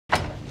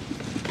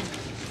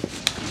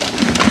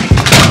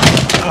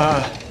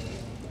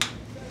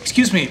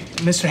Excuse me,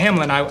 Mr.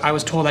 Hamlin, I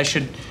was told I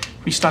should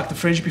restock the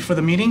fridge before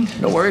the meeting.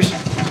 No worries.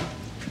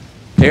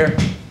 Here.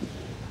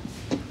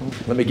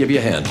 Let me give you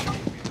a hand.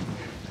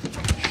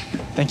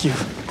 Thank you.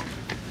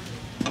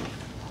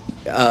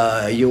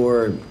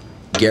 You're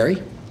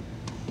Gary?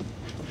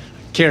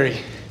 Carrie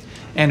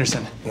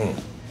Anderson.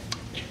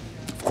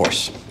 Of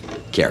course.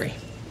 Carrie.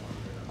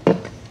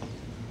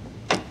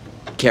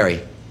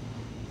 Carrie,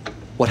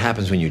 what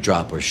happens when you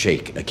drop or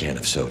shake a can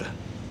of soda?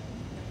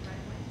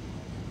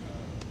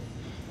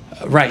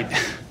 Right.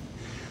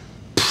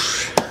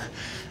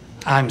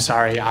 I'm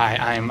sorry,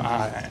 I'm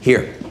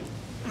Here,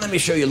 let me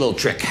show you a little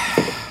trick.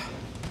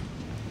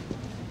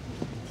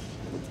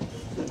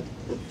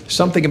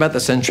 Something about the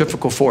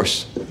centrifugal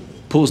force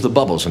pulls the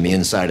bubbles from the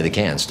inside of the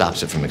can,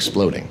 stops it from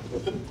exploding.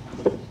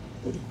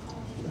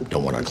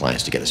 Don't want our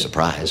clients to get a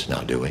surprise,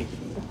 now do we?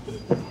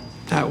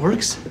 That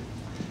works.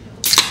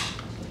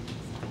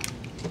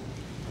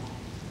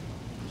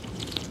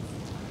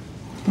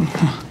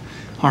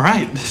 All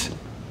right.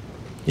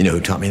 You know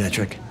who taught me that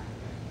trick?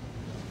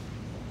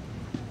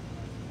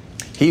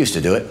 He used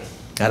to do it,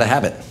 out of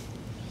habit.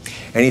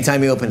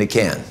 Anytime he opened a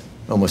can,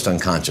 almost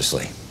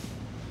unconsciously.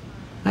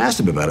 I asked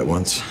him about it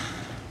once.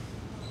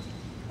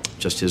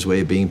 Just his way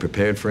of being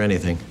prepared for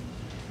anything.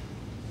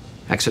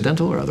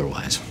 Accidental or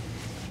otherwise.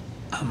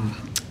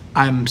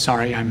 I'm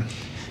sorry, I'm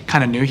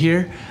kind of new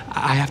here.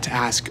 I have to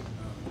ask,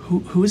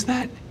 who is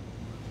that?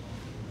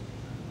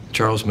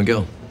 Charles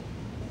McGill.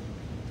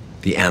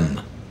 The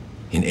M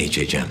in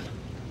HHM.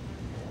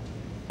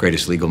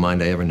 Greatest legal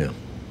mind I ever knew.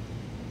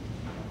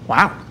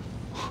 Wow.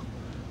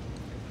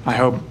 I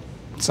hope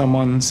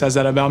someone says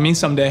that about me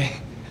someday.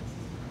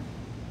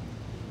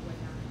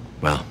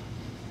 Well,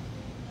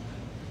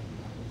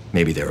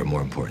 maybe there are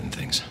more important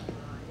things.